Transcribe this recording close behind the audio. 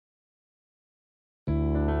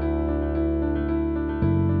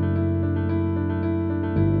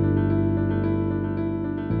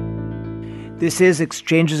This is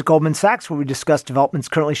Exchanges at Goldman Sachs, where we discuss developments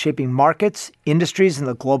currently shaping markets, industries, and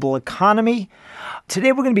the global economy.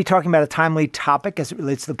 Today, we're going to be talking about a timely topic as it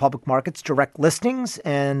relates to the public markets, direct listings,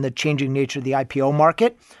 and the changing nature of the IPO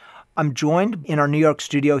market. I'm joined in our New York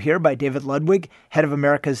studio here by David Ludwig, head of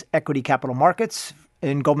America's Equity Capital Markets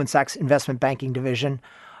in Goldman Sachs Investment Banking Division.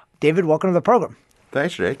 David, welcome to the program.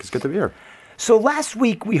 Thanks, Jake. It's good to be here. So last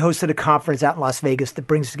week, we hosted a conference out in Las Vegas that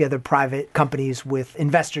brings together private companies with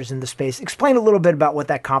investors in the space. Explain a little bit about what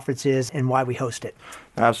that conference is and why we host it.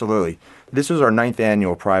 Absolutely. This is our 9th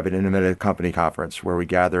annual Private Innovative Company Conference, where we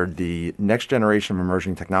gathered the next generation of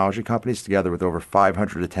emerging technology companies together with over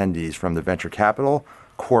 500 attendees from the venture capital,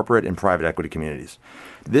 corporate, and private equity communities.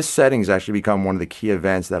 This setting has actually become one of the key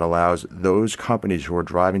events that allows those companies who are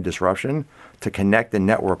driving disruption to connect and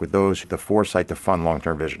network with those with the foresight to fund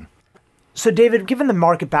long-term vision. So, David, given the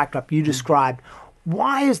market backdrop you described,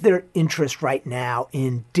 why is there interest right now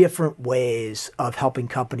in different ways of helping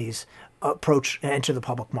companies approach and enter the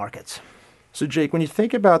public markets? So, Jake, when you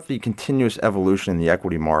think about the continuous evolution in the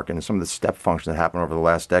equity market and some of the step functions that happened over the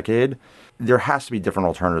last decade, there has to be different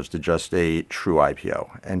alternatives to just a true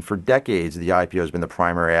IPO. And for decades, the IPO has been the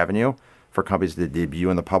primary avenue for companies to debut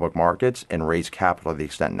in the public markets and raise capital to the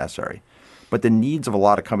extent necessary. But the needs of a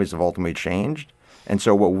lot of companies have ultimately changed. And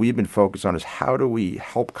so what we've been focused on is how do we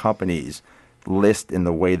help companies list in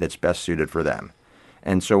the way that's best suited for them.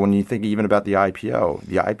 And so when you think even about the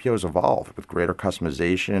IPOs evolved with greater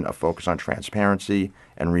customization, a focus on transparency,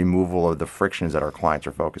 and removal of the frictions that our clients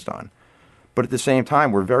are focused on. But at the same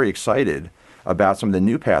time, we're very excited about some of the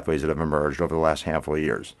new pathways that have emerged over the last handful of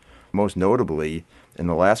years. Most notably, in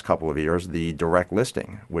the last couple of years, the direct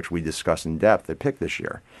listing, which we discussed in depth at PIC this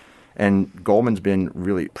year. And Goldman's been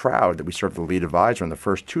really proud that we served the lead advisor on the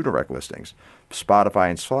first 2 direct listings, Spotify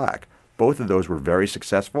and Slack. Both of those were very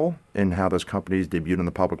successful in how those companies debuted in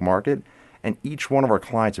the public market, and each one of our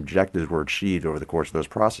clients' objectives were achieved over the course of those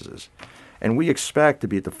processes. And we expect to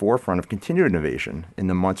be at the forefront of continued innovation in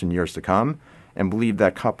the months and years to come, and believe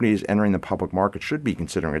that companies entering the public market should be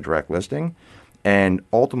considering a direct listing and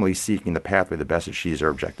ultimately seeking the pathway that best achieves their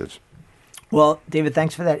objectives. Well, David,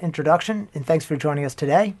 thanks for that introduction, and thanks for joining us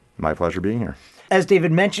today. My pleasure being here. As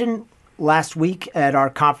David mentioned, last week at our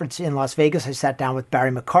conference in Las Vegas, I sat down with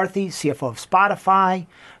Barry McCarthy, CFO of Spotify,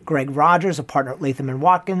 Greg Rogers, a partner at Latham &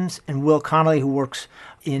 Watkins, and Will Connolly, who works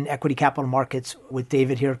in equity capital markets with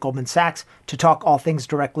David here at Goldman Sachs, to talk all things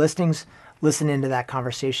direct listings. Listen into that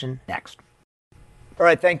conversation next. All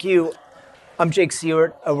right, thank you. I'm Jake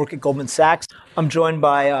Seward. I work at Goldman Sachs. I'm joined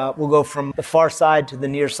by, we'll go from the far side to the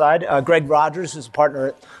near side, Greg Rogers, who's a partner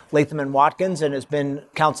at Latham & Watkins and has been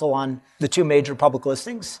counsel on the 2 major public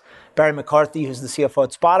listings. Barry McCarthy, who's the CFO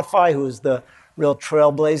at Spotify, who is the real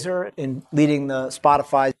trailblazer in leading the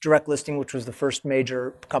Spotify direct listing, which was the first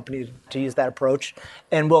major company to use that approach.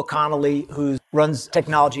 And Will Connolly, who runs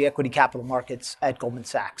technology equity capital markets at Goldman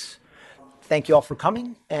Sachs. Thank you all for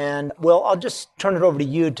coming. And Will, I'll just turn it over to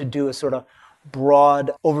you to do a sort of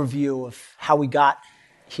broad overview of how we got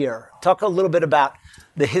here. Talk a little bit about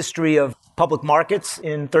the history of public markets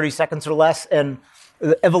in 30 seconds or less and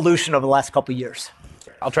the evolution over the last couple of years.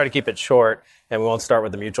 I'll try to keep it short, and we won't start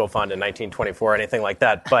with the mutual fund in 1924 or anything like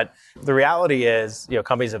that. But the reality is,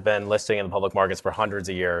 companies have been listing in the public markets for hundreds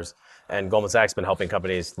of years, and Goldman Sachs has been helping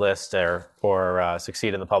companies list or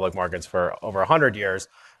succeed in the public markets for over 100 years.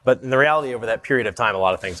 But in the reality, over that period of time, a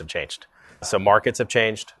lot of things have changed. So markets have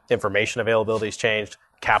changed, information availability has changed,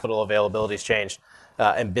 capital availability has changed,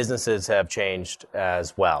 and businesses have changed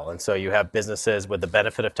as well. And so you have businesses with the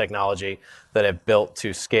benefit of technology that have built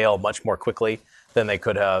to scale much more quickly than they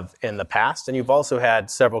could have in the past. And you've also had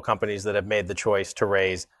several companies that have made the choice to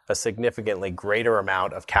raise a significantly greater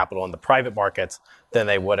amount of capital in the private markets than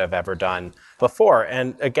they would have ever done before.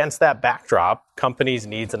 And against that backdrop, companies'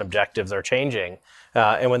 needs and objectives are changing.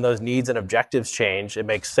 And when those needs and objectives change, it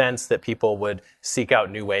makes sense that people would seek out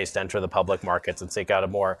new ways to enter the public markets and seek out a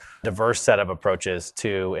more diverse set of approaches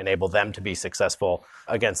to enable them to be successful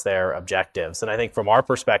against their objectives. And I think from our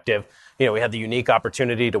perspective, we had the unique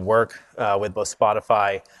opportunity to work with both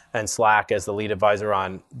Spotify and Slack as the lead advisor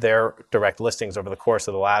on their direct listings over the course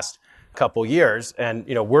of the last couple years. And,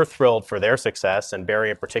 we're thrilled for their success, and Barry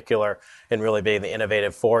in particular, in really being the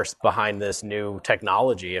innovative force behind this new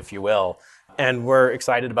technology, if you will. And we're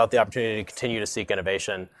excited about the opportunity to continue to seek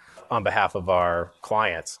innovation on behalf of our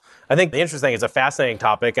clients. I think the interesting thing is a fascinating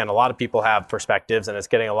topic, and a lot of people have perspectives, and it's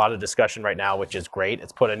getting a lot of discussion right now, which is great.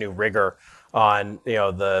 It's put a new rigor on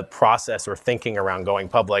the process or thinking around going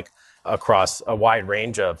public. across a wide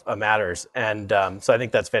range of matters. And so I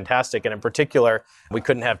think that's fantastic. And in particular, we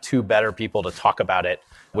couldn't have two better people to talk about it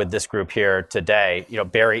with this group here today.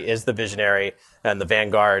 Barry is the visionary and the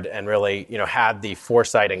vanguard, and really, had the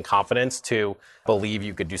foresight and confidence to believe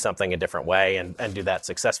you could do something a different way and do that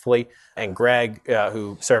successfully. And Greg,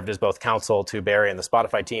 who served as both counsel to Barry and the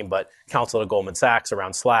Spotify team, but counsel to Goldman Sachs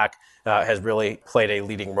around Slack, has really played a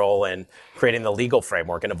leading role in creating the legal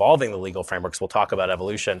framework and evolving the legal frameworks. We'll talk about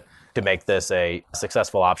evolution to make this a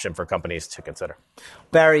successful option for companies to consider.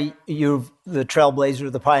 Barry, you're the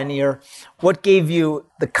trailblazer, the pioneer. What gave you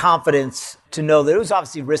the confidence to know that it was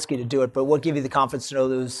obviously risky to do it, but what gave you the confidence to know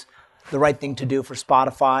that it was the right thing to do for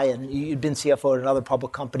Spotify? And you'd been CFO at another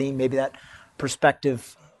public company. Maybe that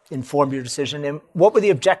perspective informed your decision. And what were the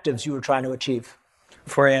objectives you were trying to achieve?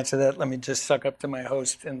 Before I answer that, let me just suck up to my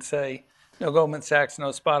host and say, no Goldman Sachs, no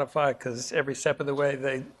Spotify, because every step of the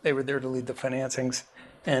way they were there to lead the financings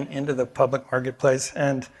and into the public marketplace.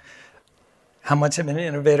 And how much of an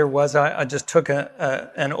innovator was I just took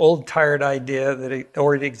an old, tired idea that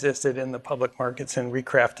already existed in the public markets and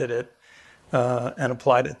recrafted it and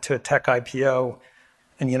applied it to a tech IPO.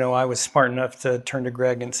 And, I was smart enough to turn to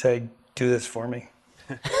Greg and say, do this for me.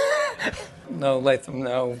 No, Latham,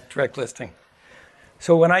 no, direct listing.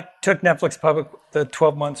 So when I took Netflix public, the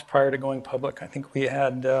 12 months prior to going public, I think we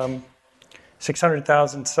had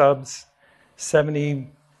 600,000 subs,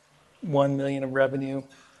 71 million of revenue,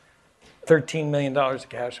 $13 million of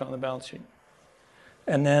cash on the balance sheet.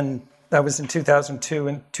 And then that was in 2002.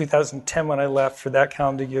 In 2010, when I left for that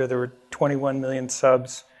calendar year, there were 21 million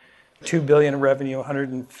subs, 2 billion of revenue,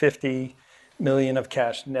 150 million of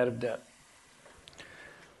cash net of debt.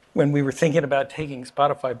 When we were thinking about taking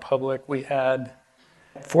Spotify public, we had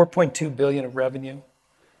 4.2 billion of revenue.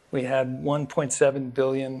 We had 1.7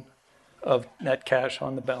 billion of net cash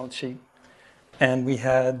on the balance sheet. And we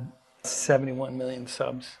had 71 million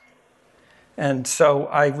subs. And so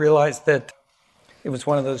I realized that it was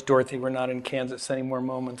one of those, Dorothy, we're not in Kansas anymore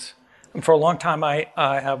moments. And for a long time, I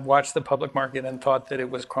have watched the public market and thought that it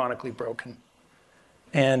was chronically broken.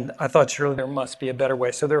 And I thought, surely there must be a better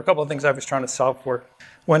way. So there are a couple of things I was trying to solve for.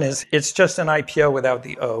 One is, it's just an IPO without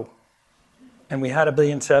the O. And we had $1.7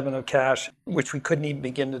 billion of cash, which we couldn't even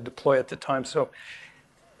begin to deploy at the time. So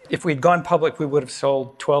if we'd gone public, we would have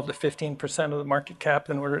sold 12 to 15% of the market cap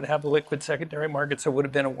in order to have a liquid secondary market. So it would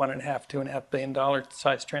have been a $1.5–2.5 billion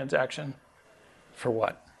size transaction. For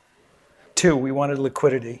what? 2, we wanted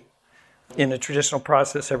liquidity. In a traditional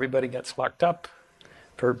process, everybody gets locked up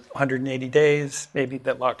for 180 days. Maybe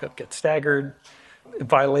that lockup gets staggered. It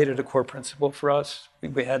violated a core principle for us.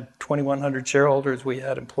 We had 2,100 shareholders. We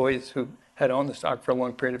had employees who had owned the stock for a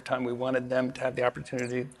long period of time. We wanted them to have the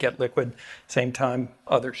opportunity to get liquid. Same time,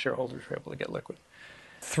 other shareholders were able to get liquid.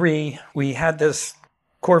 3, we had this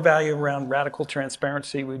core value around radical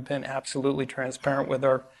transparency. We've been absolutely transparent with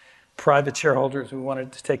our private shareholders. We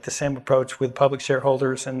wanted to take the same approach with public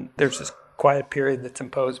shareholders. And there's this quiet period that's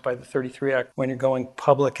imposed by the 33 Act when you're going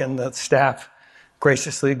public, and the staff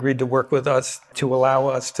graciously agreed to work with us to allow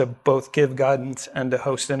us to both give guidance and to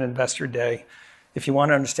host an investor day. If you want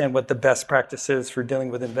to understand what the best practice is for dealing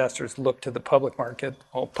with investors, look to the public market.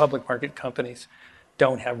 All public market companies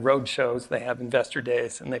don't have road shows. They have investor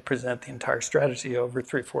days, and they present the entire strategy over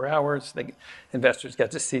 3-4 hours. Investors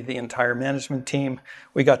get to see the entire management team.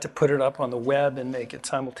 We got to put it up on the web and make it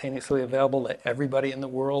simultaneously available to everybody in the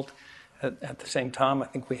world. At the same time, I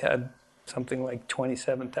think we had something like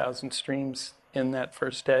 27,000 streams in that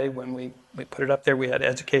first day. When we put it up there, we had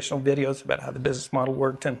educational videos about how the business model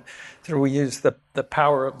worked, and so we used the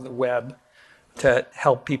power of the web to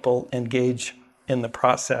help people engage in the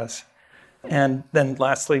process. And then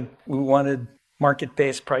lastly, we wanted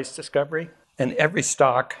market-based price discovery, and every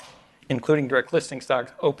stock, including direct listing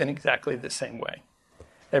stocks, open exactly the same way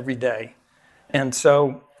every day. And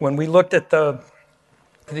so when we looked at the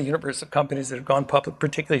universe of companies that have gone public,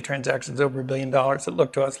 particularly transactions over $1 billion, it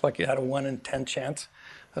looked to us like you had a 1 in 10 chance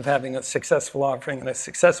of having a successful offering. And a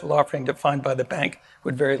successful offering defined by the bank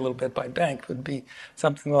would vary a little bit by bank, would be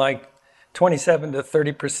something like 27 to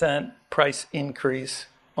 30% price increase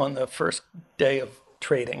on the first day of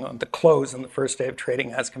trading, on the close on the first day of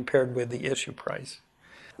trading, as compared with the issue price.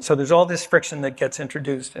 So there's all this friction that gets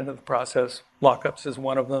introduced into the process. Lockups is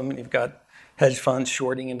one of them, and you've got hedge funds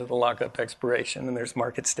shorting into the lockup expiration, and there's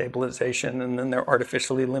market stabilization, and then they're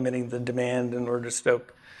artificially limiting the demand in order to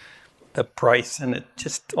stoke the price, and it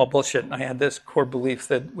just all bullshit. And I had this core belief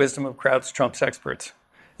that wisdom of crowds trumps experts.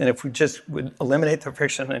 And if we just would eliminate the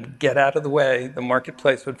friction and get out of the way, the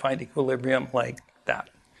marketplace would find equilibrium like that.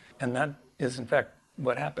 And that is, in fact,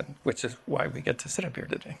 what happened, which is why we get to sit up here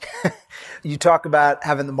today. You talk about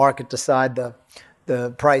having the market decide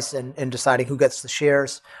the price and deciding who gets the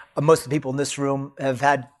shares. Most of the people in this room have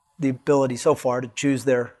had the ability so far to choose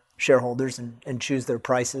their shareholders and choose their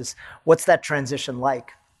prices. What's that transition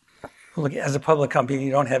like? Look, as a public company,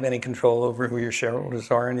 you don't have any control over who your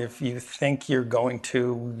shareholders are. And if you think you're going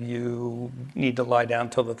to, you need to lie down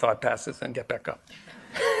till the thought passes and get back up.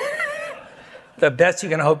 The best you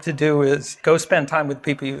can hope to do is go spend time with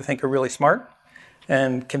people you think are really smart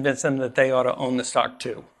and convince them that they ought to own the stock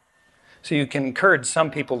too. So you can encourage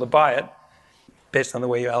some people to buy it based on the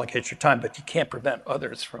way you allocate your time, but you can't prevent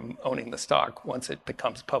others from owning the stock once it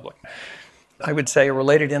becomes public. I would say a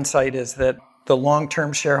related insight is that the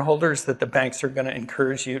long-term shareholders that the banks are going to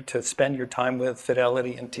encourage you to spend your time with,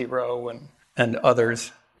 Fidelity and T. Rowe and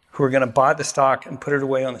others, who are going to buy the stock and put it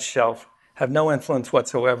away on the shelf, have no influence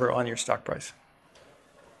whatsoever on your stock price.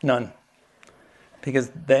 None.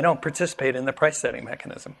 Because they don't participate in the price-setting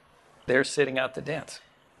mechanism. They're sitting out the dance.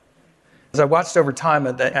 As I watched over time,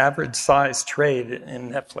 the average size trade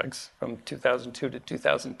in Netflix from 2002 to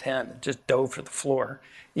 2010, it just dove for the floor,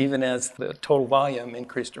 even as the total volume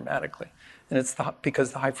increased dramatically. And it's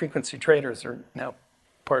because the high-frequency traders are now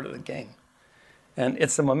part of the game. And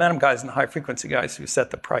it's the momentum guys and the high-frequency guys who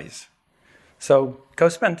set the price. So go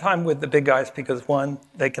spend time with the big guys because, one,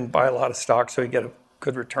 they can buy a lot of stock so you get a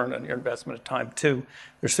good return on your investment of time. Two,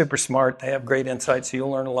 they're super smart. They have great insights, so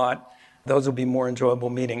you'll learn a lot. Those will be more enjoyable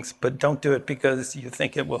meetings, but don't do it because you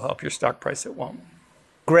think it will help your stock price. It won't.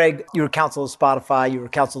 Greg, you were counsel of Spotify. You were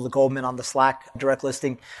counsel of Goldman on the Slack direct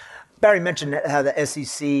listing. Barry mentioned how the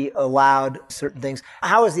SEC allowed certain things.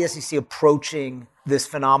 How is the SEC approaching this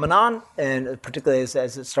phenomenon, and particularly as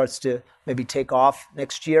it starts to maybe take off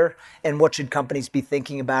next year? And what should companies be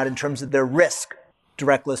thinking about in terms of their risk,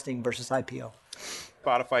 direct listing versus IPO?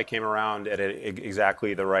 Spotify came around at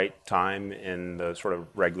exactly the right time in the sort of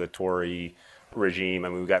regulatory regime. I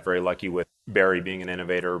mean, we got very lucky with Barry being an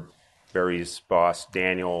innovator. Barry's boss,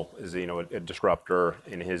 Daniel, is a disruptor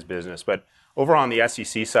in his business. But over on the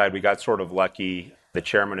SEC side, we got sort of lucky. The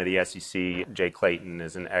chairman of the SEC, Jay Clayton,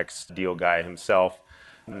 is an ex-deal guy himself.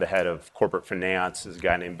 The head of corporate finance is a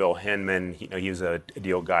guy named Bill Hinman. He's a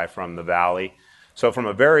deal guy from the Valley. So from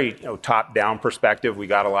a very top-down perspective, we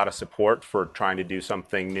got a lot of support for trying to do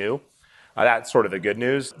something new. That's sort of the good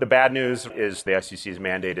news. The bad news is the SEC's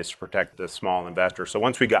mandate is to protect the small investor. So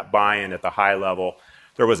once we got buy-in at the high level,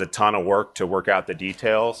 there was a ton of work to work out the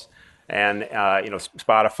details. And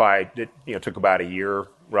Spotify took about a year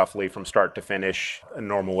roughly from start to finish. A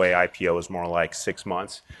normal way IPO is more like 6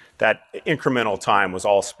 months. That incremental time was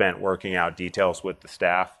all spent working out details with the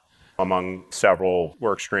staff. Among several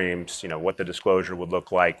work streams, what the disclosure would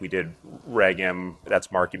look like. We did Reg M,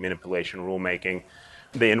 that's market manipulation rulemaking.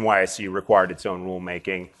 The NYSE required its own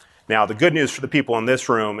rulemaking. Now, the good news for the people in this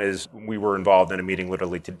room is we were involved in a meeting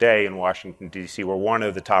literally today in Washington, D.C., where one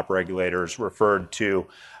of the top regulators referred to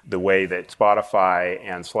the way that Spotify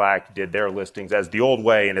and Slack did their listings as the old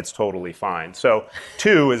way, and it's totally fine. So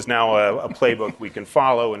 2 is now a playbook we can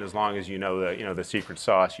follow, and as long as you know the secret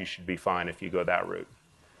sauce, you should be fine if you go that route.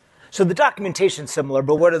 So the documentation's similar,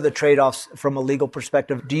 but what are the trade-offs from a legal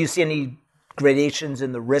perspective? Do you see any gradations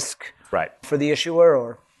in the risk for the issuer,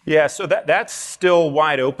 or? Yeah, so that's still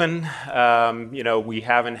wide open. We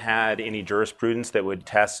haven't had any jurisprudence that would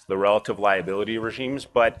test the relative liability regimes,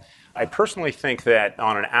 but I personally think that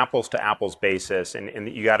on an apples-to-apples basis, and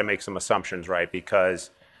you got to make some assumptions, right?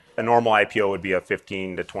 Because a normal IPO would be a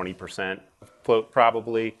 15 to 20% float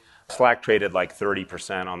probably. Slack traded like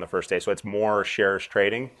 30% on the first day, so it's more shares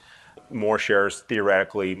trading. More shares,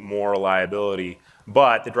 theoretically, more liability.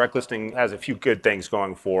 But the direct listing has a few good things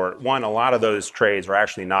going for it. One, a lot of those trades are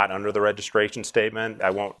actually not under the registration statement. I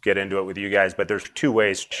won't get into it with you guys, but there's 2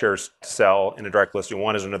 ways shares sell in a direct listing.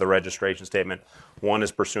 One is under the registration statement. One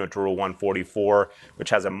is pursuant to Rule 144, which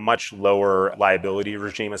has a much lower liability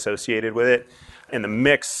regime associated with it. And the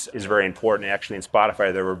mix is very important. Actually, in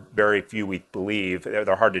Spotify, there were very few, we believe,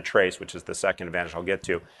 they're hard to trace, which is the second advantage I'll get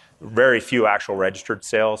to, very few actual registered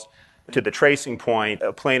sales. To the tracing point,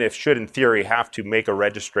 a plaintiff should, in theory, have to make a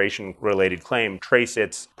registration-related claim, trace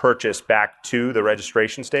its purchase back to the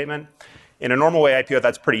registration statement. In a normal way IPO,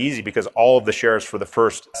 that's pretty easy because all of the shares for the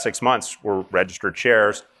first 6 months were registered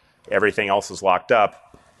shares. Everything else is locked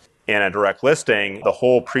up. In a direct listing, the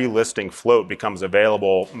whole pre-listing float becomes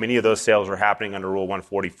available. Many of those sales are happening under Rule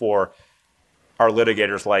 144. Our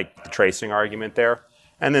litigators like the tracing argument there.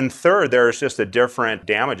 And then third, there's just a different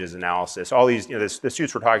damages analysis. All these, the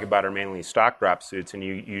suits we're talking about are mainly stock drop suits, and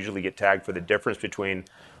you usually get tagged for the difference between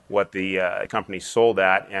what the company sold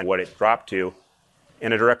at and what it dropped to.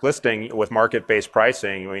 In a direct listing with market-based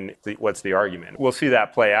pricing, I mean, what's the argument? We'll see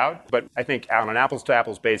that play out, but I think on an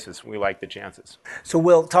apples-to-apples basis, we like the chances. So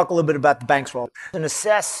we'll talk a little bit about the bank's role and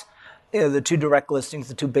assess the two direct listings,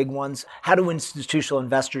 the two big ones. How do institutional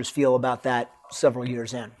investors feel about that several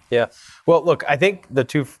years in? Yeah. Well, look, I think the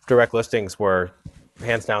two direct listings were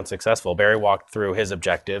hands down successful. Barry walked through his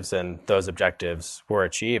objectives, and those objectives were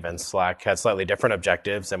achieved. And Slack had slightly different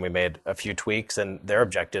objectives, and we made a few tweaks, and their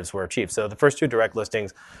objectives were achieved. So the first two direct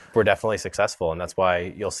listings were definitely successful, and that's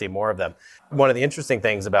why you'll see more of them. One of the interesting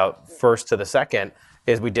things about first to the second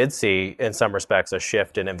is we did see, in some respects, a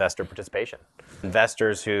shift in investor participation.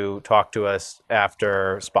 Investors who talked to us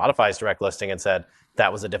after Spotify's direct listing and said,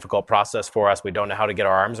 that was a difficult process for us. We don't know how to get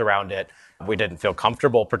our arms around it. We didn't feel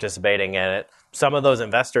comfortable participating in it. Some of those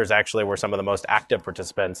investors actually were some of the most active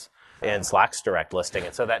participants in Slack's direct listing.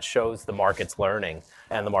 And so that shows the market's learning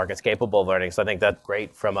and the market's capable of learning. So I think that's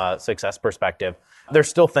great from a success perspective. There's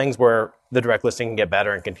still things where the direct listing can get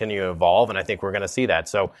better and continue to evolve, and I think we're going to see that.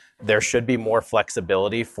 So there should be more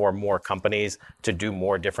flexibility for more companies to do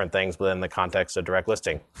more different things within the context of direct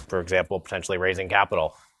listing. For example, potentially raising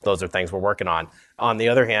capital. Those are things we're working on. On the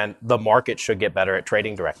other hand, the market should get better at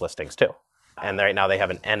trading direct listings too. And right now they have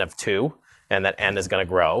an N of 2, and that N is going to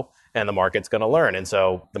grow, and the market's going to learn. And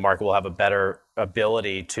so the market will have a better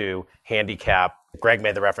ability to handicap. Greg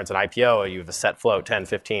made the reference in IPO, you have a set float, 10,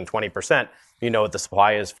 15, 20%. You know what the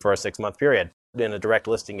supply is for a 6-month period. In a direct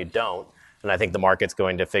listing, you don't. And I think the market's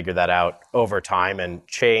going to figure that out over time and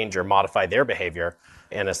change or modify their behavior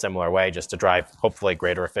in a similar way just to drive, hopefully,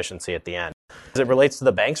 greater efficiency at the end. As it relates to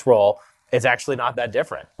the bank's role, it's actually not that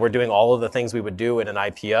different. We're doing all of the things we would do in an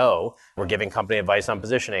IPO. We're giving company advice on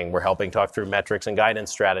positioning. We're helping talk through metrics and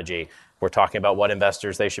guidance strategy. We're talking about what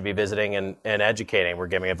investors they should be visiting and educating. We're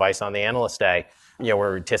giving advice on the analyst day.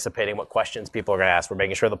 We're anticipating what questions people are going to ask. We're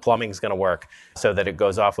making sure the plumbing's going to work so that it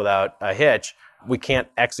goes off without a hitch. We can't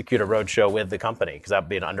execute a roadshow with the company because that would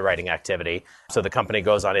be an underwriting activity. So the company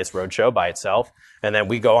goes on its roadshow by itself, and then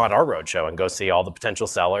we go on our roadshow and go see all the potential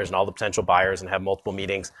sellers and all the potential buyers and have multiple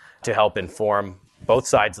meetings to help inform both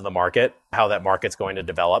sides of the market, how that market's going to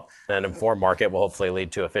develop. And an informed market will hopefully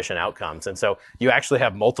lead to efficient outcomes. And so you actually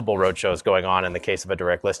have multiple roadshows going on in the case of a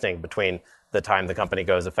direct listing between the time the company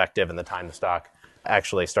goes effective and the time the stock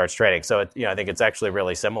actually starts trading. So I think it's actually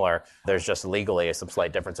really similar. There's just legally some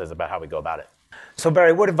slight differences about how we go about it. So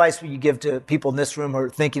Barry, what advice would you give to people in this room who are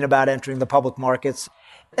thinking about entering the public markets?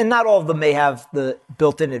 And not all of them may have the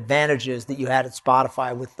built-in advantages that you had at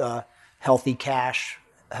Spotify with healthy cash,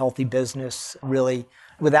 healthy business, really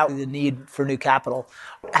without the need for new capital.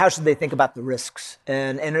 How should they think about the risks?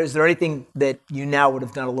 And is there anything that you now would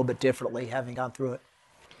have done a little bit differently having gone through it?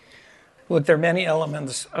 Look, there are many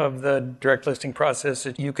elements of the direct listing process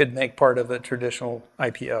that you could make part of a traditional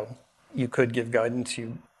IPO. You could give guidance.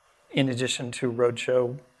 You, in addition to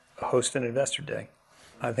roadshow, host an investor day.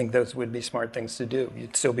 I think those would be smart things to do.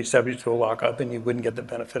 You'd still be subject to a lockup, and you wouldn't get the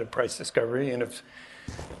benefit of price discovery. And if,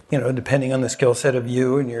 depending on the skill set of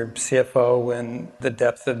you and your CFO and the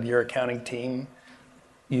depth of your accounting team,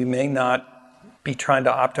 you may not be trying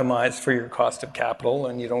to optimize for your cost of capital,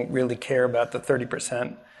 and you don't really care about the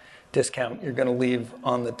 30% discount you're going to leave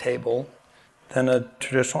on the table, then a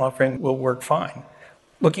traditional offering will work fine.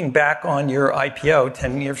 Looking back on your IPO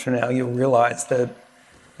 10 years from now, you'll realize that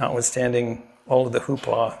notwithstanding all of the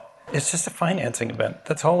hoopla, it's just a financing event.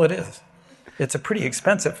 That's all it is. It's a pretty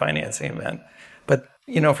expensive financing event. But,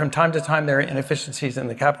 from time to time, there are inefficiencies in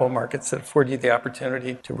the capital markets that afford you the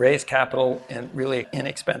opportunity to raise capital in really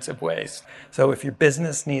inexpensive ways. So if your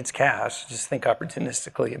business needs cash, just think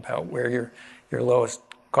opportunistically about where your lowest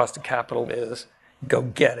cost of capital is. Go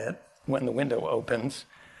get it when the window opens.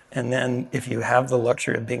 And then if you have the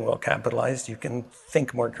luxury of being well capitalized, you can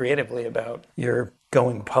think more creatively about your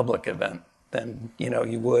going public event than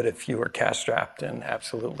you would if you were cash strapped and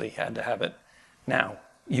absolutely had to have it now.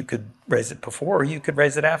 You could raise it before, or you could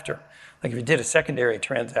raise it after. Like if you did a secondary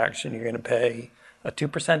transaction, you're going to pay a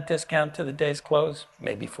 2% discount to the day's close,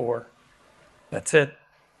 maybe 4%. That's it.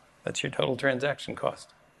 That's your total transaction cost.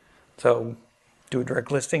 So do a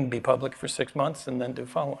direct listing, be public for 6 months, and then do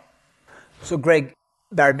follow-on. So Greg,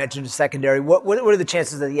 Barry mentioned a secondary. What are the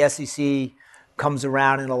chances that the SEC comes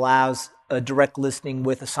around and allows a direct listing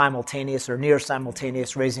with a simultaneous or near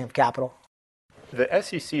simultaneous raising of capital? The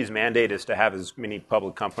SEC's mandate is to have as many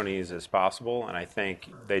public companies as possible, and I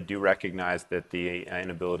think they do recognize that the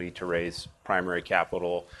inability to raise primary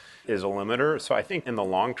capital is a limiter. So I think in the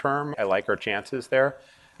long term, I like our chances there.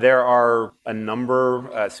 There are a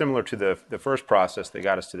number, similar to the first process that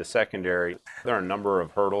got us to the secondary, there are a number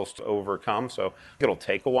of hurdles to overcome, so it'll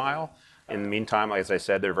take a while. In the meantime, as I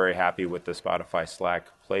said, they're very happy with the Spotify Slack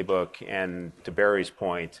playbook. And to Barry's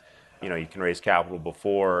point, you can raise capital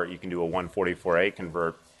before, you can do a 144A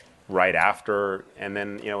convert right after, and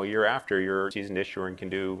then a year after, you're a seasoned issuer and can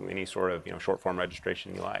do any sort of short form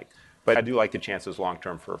registration you like. But I do like the chances long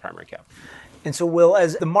term for primary capital. And so, Will,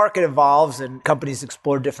 as the market evolves and companies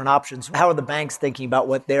explore different options, how are the banks thinking about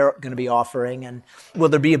what they're going to be offering? And will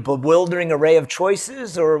there be a bewildering array of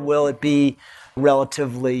choices, or will it be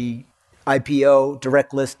relatively IPO,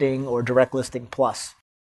 direct listing, or direct listing plus?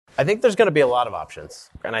 I think there's going to be a lot of options.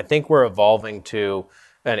 And I think we're evolving to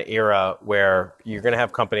an era where you're going to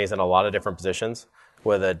have companies in a lot of different positions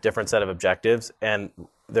with a different set of objectives. And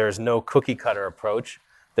there's no cookie cutter approach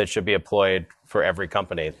that should be employed for every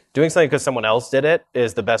company. Doing something because someone else did it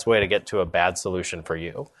is the best way to get to a bad solution for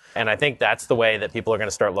you. And I think that's the way that people are going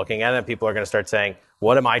to start looking at it. People are going to start saying,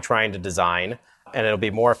 what am I trying to design? And it'll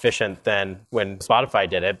be more efficient than when Spotify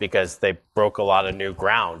did it because they broke a lot of new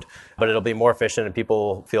ground. But it'll be more efficient and people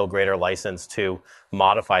will feel greater license to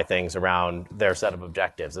modify things around their set of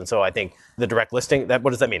objectives. And so I think the direct listing, what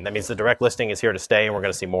does that mean? That means the direct listing is here to stay and we're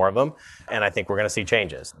going to see more of them. And I think we're going to see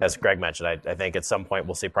changes. As Greg mentioned, I think at some point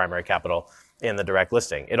we'll see primary capital in the direct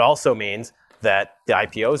listing. It also means that the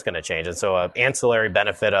IPO is going to change. And so an ancillary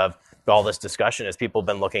benefit of all this discussion is people have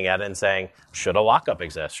been looking at it and saying, should a lockup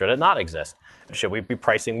exist? Should it not exist? Should we be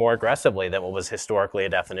pricing more aggressively than what was historically a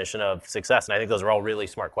definition of success? And I think those are all really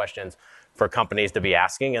smart questions for companies to be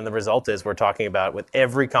asking. And the result is we're talking about, with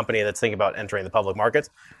every company that's thinking about entering the public markets,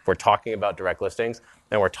 we're talking about direct listings,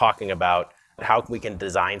 and we're talking about how we can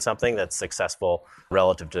design something that's successful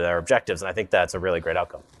relative to their objectives. And I think that's a really great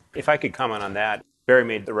outcome. If I could comment on that, Barry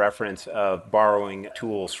made the reference of borrowing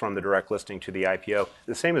tools from the direct listing to the IPO.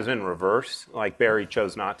 The same is in reverse. Like Barry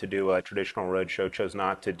chose not to do a traditional roadshow, chose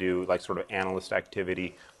not to do like sort of analyst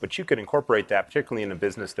activity, but you could incorporate that, particularly in a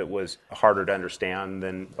business that was harder to understand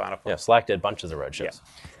than Spotify. Yeah, Slack did bunches of roadshows.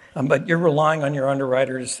 Yeah. But you're relying on your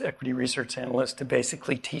underwriters, equity research analysts to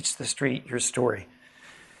basically teach the street your story.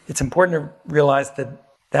 It's important to realize that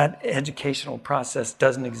that educational process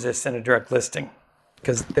doesn't exist in a direct listing,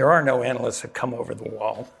 because there are no analysts that come over the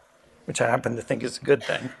wall, which I happen to think is a good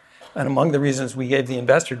thing. And among the reasons we gave the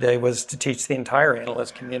Investor Day was to teach the entire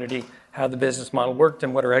analyst community how the business model worked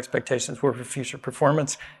and what our expectations were for future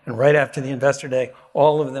performance. And right after the Investor Day,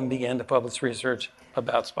 all of them began to publish research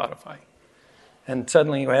about Spotify. And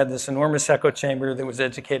suddenly you had this enormous echo chamber that was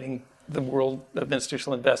educating the world of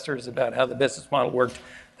institutional investors about how the business model worked.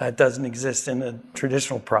 That doesn't exist in a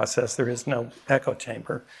traditional process. There is no echo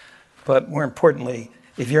chamber. But more importantly,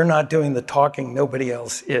 if you're not doing the talking, nobody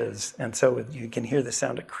else is. And so you can hear the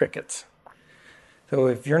sound of crickets. So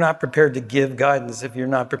if you're not prepared to give guidance, if you're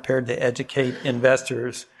not prepared to educate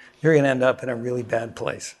investors, you're going to end up in a really bad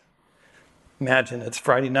place. Imagine it's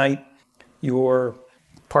Friday night, your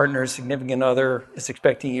partner, significant other, is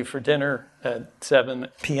expecting you for dinner at 7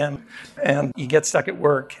 p.m. and you get stuck at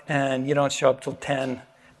work and you don't show up till 10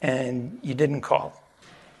 and you didn't call.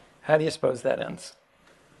 How do you suppose that ends?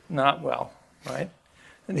 Not well, right?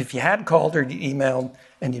 And if you had called or you emailed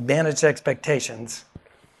and you managed expectations,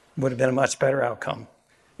 it would have been a much better outcome.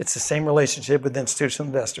 It's the same relationship with institutional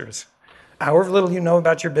investors. However little you know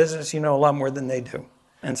about your business, you know a lot more than they do.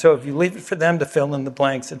 And so if you leave it for them to fill in the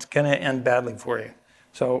blanks, it's going to end badly for you.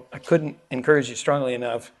 So I couldn't encourage you strongly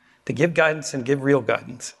enough to give guidance and give real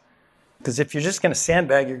guidance. Because if you're just going to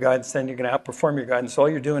sandbag your guidance, then you're going to outperform your guidance. All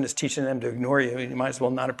you're doing is teaching them to ignore you. You might as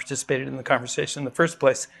well not have participated in the conversation in the first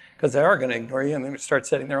place, because they are going to ignore you and they're going to start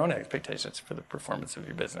setting their own expectations for the performance of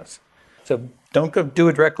your business. So don't go do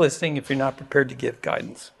a direct listing if you're not prepared to give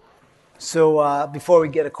guidance. So before we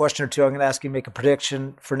get a question or two, I'm going to ask you to make a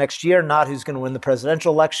prediction for next year, not who's going to win the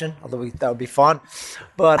presidential election, although that would be fun,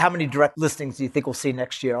 but how many direct listings do you think we'll see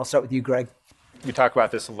next year? I'll start with you, Greg. We talk about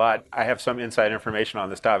this a lot. I have some inside information on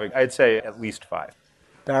this topic. I'd say at least 5.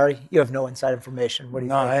 Barry, you have no inside information. What do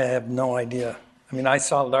you think? No, I have no idea. I mean, I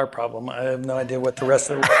solved our problem. I have no idea what the rest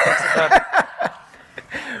of the world thinks about it.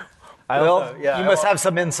 Well, you must have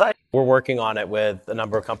some insight. We're working on it with a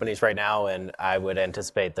number of companies right now, and I would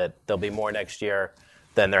anticipate that there'll be more next year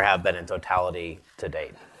than there have been in totality to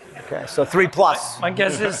date. Okay, so 3+. My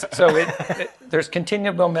guess is, there's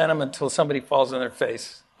continued momentum until somebody falls on their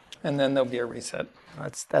face, and then there'll be a reset.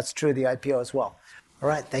 That's true of the IPO as well. All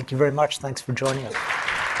right, thank you very much. Thanks for joining us.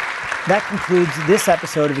 That concludes this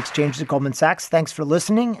episode of Exchanges at Goldman Sachs. Thanks for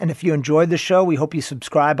listening. And if you enjoyed the show, we hope you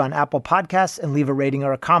subscribe on Apple Podcasts and leave a rating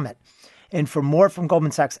or a comment. And for more from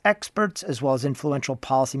Goldman Sachs experts, as well as influential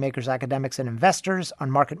policymakers, academics, and investors on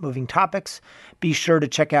market-moving topics, be sure to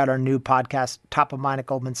check out our new podcast, Top of Mind at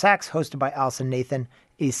Goldman Sachs, hosted by Allison Nathan,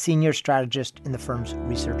 a senior strategist in the firm's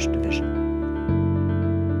research division.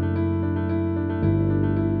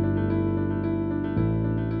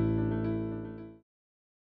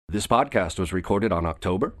 This podcast was recorded on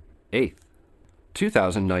October 8th,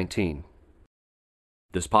 2019.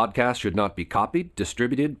 This podcast should not be copied,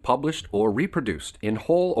 distributed, published, or reproduced in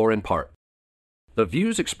whole or in part. The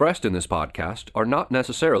views expressed in this podcast are not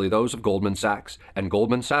necessarily those of Goldman Sachs, and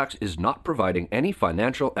Goldman Sachs is not providing any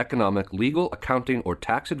financial, economic, legal, accounting, or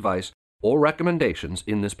tax advice or recommendations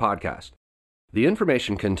in this podcast. The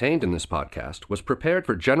information contained in this podcast was prepared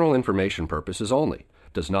for general information purposes only,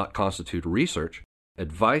 does not constitute research,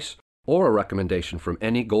 advice, or a recommendation from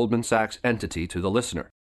any Goldman Sachs entity to the listener,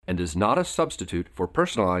 and is not a substitute for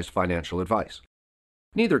personalized financial advice.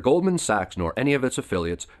 Neither Goldman Sachs nor any of its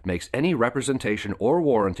affiliates makes any representation or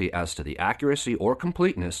warranty as to the accuracy or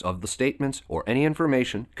completeness of the statements or any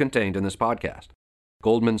information contained in this podcast.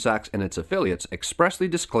 Goldman Sachs and its affiliates expressly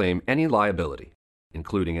disclaim any liability,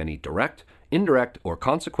 including any direct, indirect, or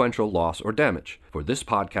consequential loss or damage for this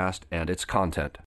podcast and its content.